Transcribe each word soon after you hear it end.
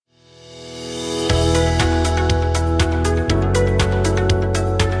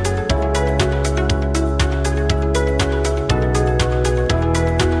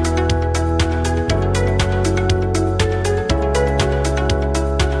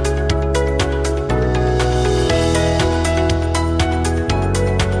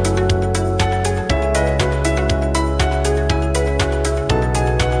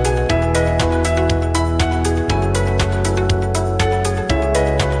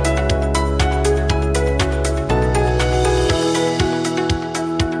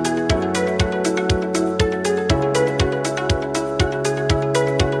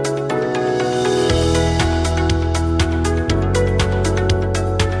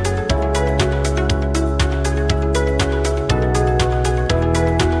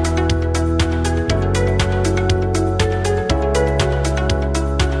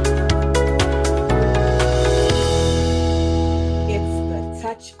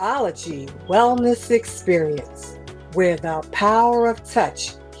Touchology Wellness Experience, where the power of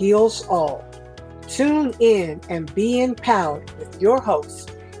touch heals all. Tune in and be empowered with your host,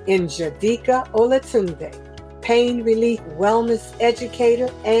 Njadika Olatunde, pain relief wellness educator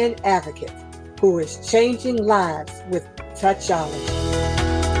and advocate, who is changing lives with Touchology.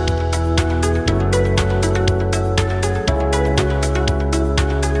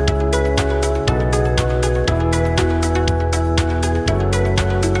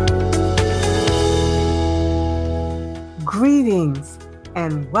 Greetings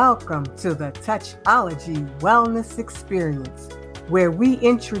and welcome to the Touchology Wellness Experience, where we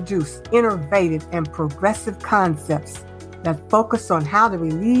introduce innovative and progressive concepts that focus on how to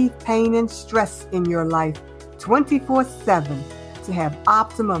relieve pain and stress in your life 24/7 to have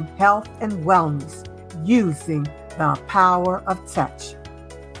optimum health and wellness using the power of touch.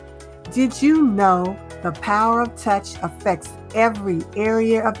 Did you know the power of touch affects every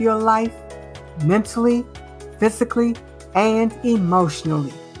area of your life, mentally, physically, and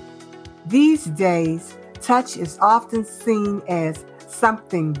emotionally? These days, touch is often seen as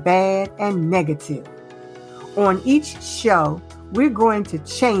something bad and negative. On each show, we're going to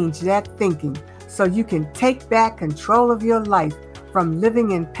change that thinking so you can take back control of your life from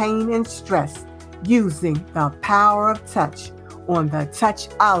living in pain and stress using the power of touch on the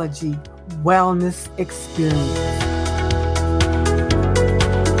Touchology Wellness Experience.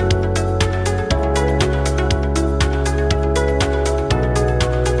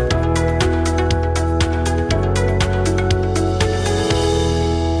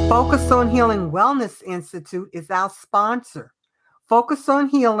 Focus on Healing Wellness Institute is our sponsor. Focus on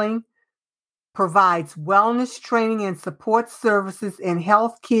Healing provides wellness training and support services in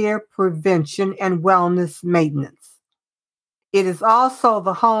healthcare prevention and wellness maintenance. It is also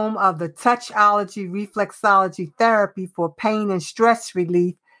the home of the Touchology Reflexology Therapy for pain and stress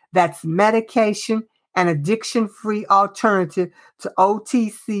relief that's medication and addiction-free alternative to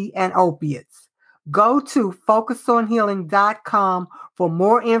OTC and opiates. Go to focusonhealing.com for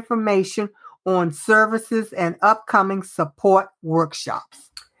more information on services and upcoming support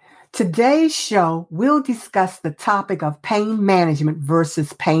workshops. Today's show will discuss the topic of pain management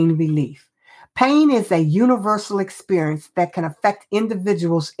versus pain relief. Pain is a universal experience that can affect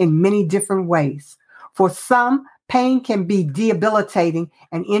individuals in many different ways. For some, pain can be debilitating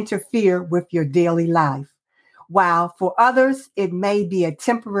and interfere with your daily life, while for others, it may be a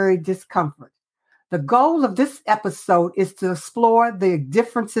temporary discomfort. The goal of this episode is to explore the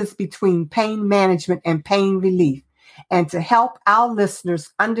differences between pain management and pain relief, and to help our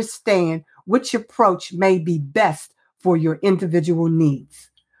listeners understand which approach may be best for your individual needs.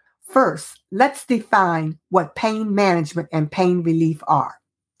 First, let's define what pain management and pain relief are.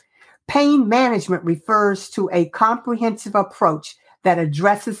 Pain management refers to a comprehensive approach that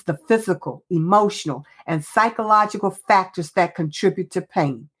addresses the physical, emotional, and psychological factors that contribute to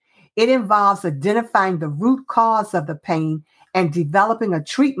pain. It involves identifying the root cause of the pain and developing a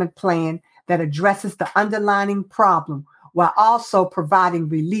treatment plan that addresses the underlying problem while also providing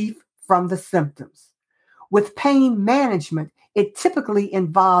relief from the symptoms. With pain management, it typically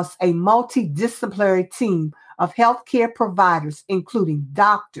involves a multidisciplinary team of healthcare providers, including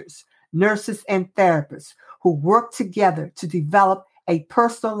doctors, nurses, and therapists, who work together to develop a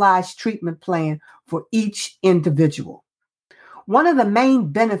personalized treatment plan for each individual. One of the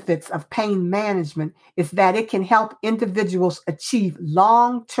main benefits of pain management is that it can help individuals achieve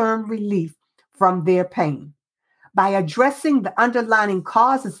long-term relief from their pain. By addressing the underlying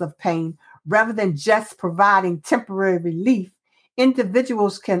causes of pain rather than just providing temporary relief,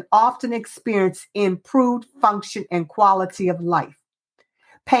 individuals can often experience improved function and quality of life.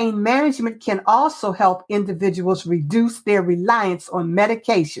 Pain management can also help individuals reduce their reliance on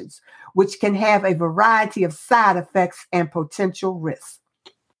medications, which can have a variety of side effects and potential risks.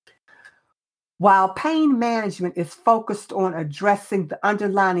 While pain management is focused on addressing the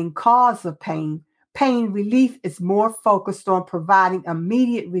underlying cause of pain, pain relief is more focused on providing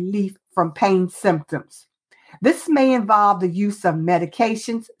immediate relief from pain symptoms. This may involve the use of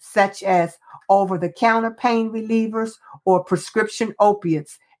medications such as over-the-counter pain relievers or prescription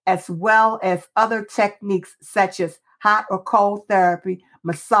opiates, as well as other techniques such as hot or cold therapy,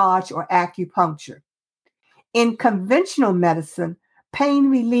 massage, or acupuncture. In conventional medicine, pain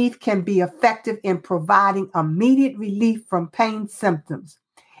relief can be effective in providing immediate relief from pain symptoms.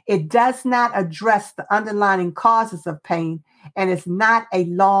 It does not address the underlying causes of pain and is not a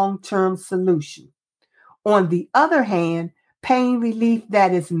long-term solution. On the other hand, pain relief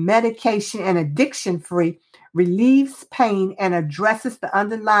that is medication and addiction-free relieves pain and addresses the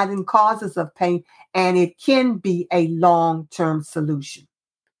underlying causes of pain, and it can be a long-term solution.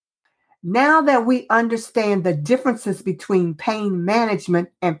 Now that we understand the differences between pain management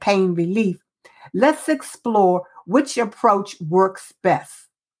and pain relief, let's explore which approach works best.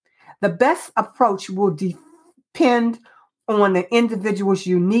 The best approach will depend on the individual's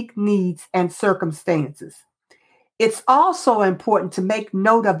unique needs and circumstances. It's also important to make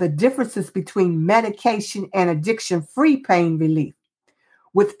note of the differences between medication and addiction-free pain relief.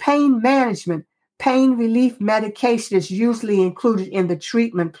 With pain management, pain relief medication is usually included in the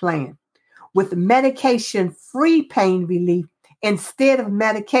treatment plan. With medication-free pain relief, instead of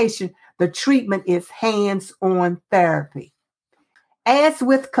medication, the treatment is hands-on therapy. As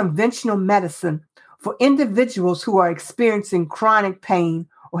with conventional medicine, for individuals who are experiencing chronic pain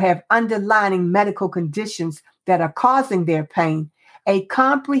or have underlying medical conditions that are causing their pain, a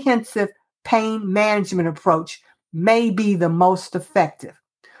comprehensive pain management approach may be the most effective.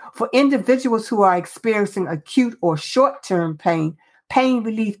 For individuals who are experiencing acute or short-term pain, pain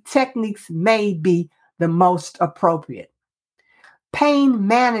relief techniques may be the most appropriate. Pain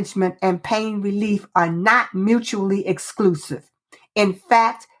management and pain relief are not mutually exclusive. In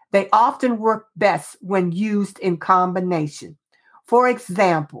fact, they often work best when used in combination. For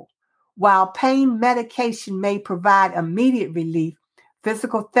example, while pain medication may provide immediate relief,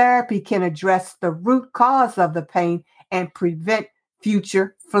 physical therapy can address the root cause of the pain and prevent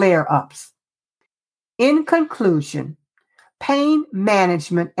future flare-ups. In conclusion, pain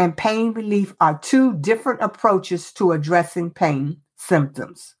management and pain relief are two different approaches to addressing pain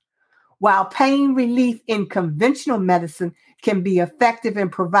symptoms. While pain relief in conventional medicine can be effective in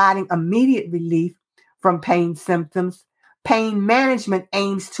providing immediate relief from pain symptoms, pain management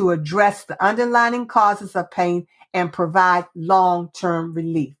aims to address the underlying causes of pain and provide long-term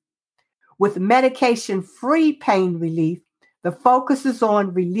relief. With medication-free pain relief, the focus is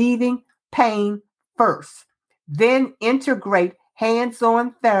on relieving pain first, then integrate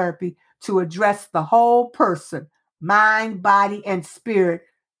hands-on therapy to address the whole person, mind, body, and spirit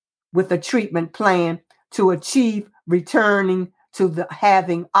with a treatment plan to achieve returning to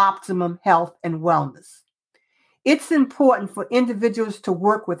having optimum health and wellness. It's important for individuals to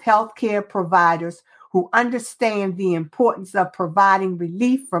work with healthcare providers who understand the importance of providing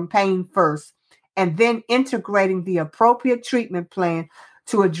relief from pain first and then integrating the appropriate treatment plan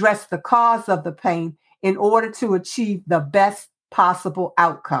to address the cause of the pain in order to achieve the best possible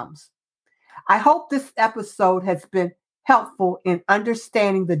outcomes. I hope this episode has been helpful in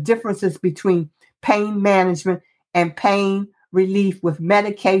understanding the differences between pain management and pain relief with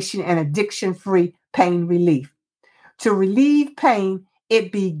medication and addiction-free pain relief. To relieve pain,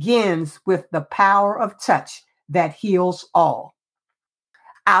 it begins with the power of touch that heals all.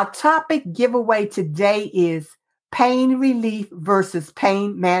 Our topic giveaway today is Pain Relief versus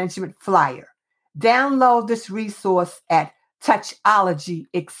Pain Management Flyer. Download this resource at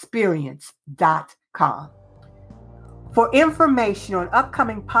touchologyexperience.com. For information on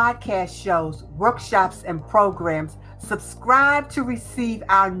upcoming podcast shows, workshops, and programs, subscribe to receive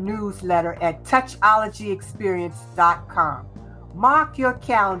our newsletter at touchologyexperience.com. Mark your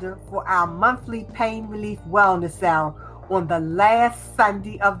calendar for our monthly Pain Relief Wellness Hour on the last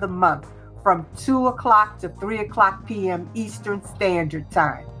Sunday of the month from 2 o'clock to 3 o'clock p.m. Eastern Standard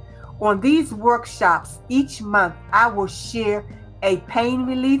Time. On these workshops, each month I will share a pain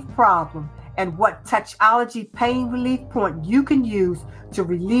relief problem and what Touchology pain relief point you can use to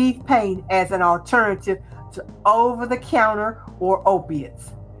relieve pain as an alternative to over-the-counter or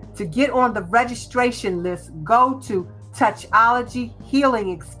opiates. To get on the registration list, go to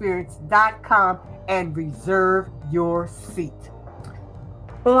touchologyhealingexperience.com and reserve your seat.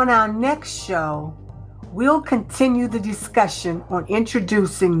 On our next show, we'll continue the discussion on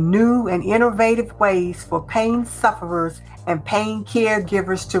introducing new and innovative ways for pain sufferers and pain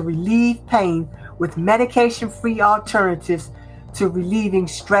caregivers to relieve pain with medication-free alternatives to relieving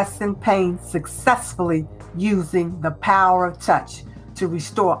stress and pain successfully using the power of touch to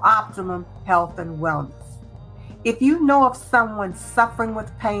restore optimum health and wellness. If you know of someone suffering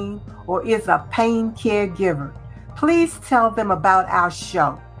with pain or is a pain caregiver, please tell them about our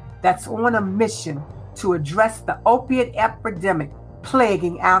show that's on a mission to address the opiate epidemic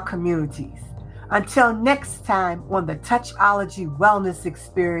plaguing our communities. Until next time on the Touchology Wellness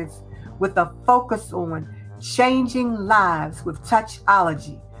Experience, with a focus on changing lives with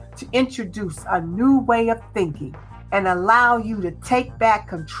Touchology to introduce a new way of thinking and allow you to take back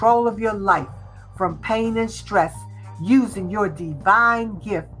control of your life from pain and stress using your divine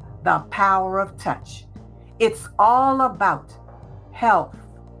gift, the power of touch. It's all about health,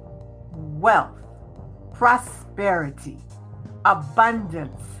 wealth, prosperity,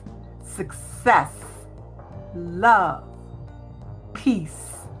 abundance, success, love,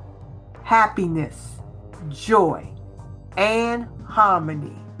 peace, happiness, joy, and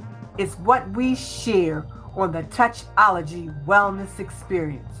harmony is what we share on the Touchology Wellness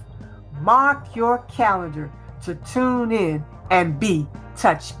Experience. Mark your calendar to tune in and be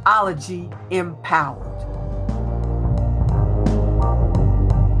Touchology empowered.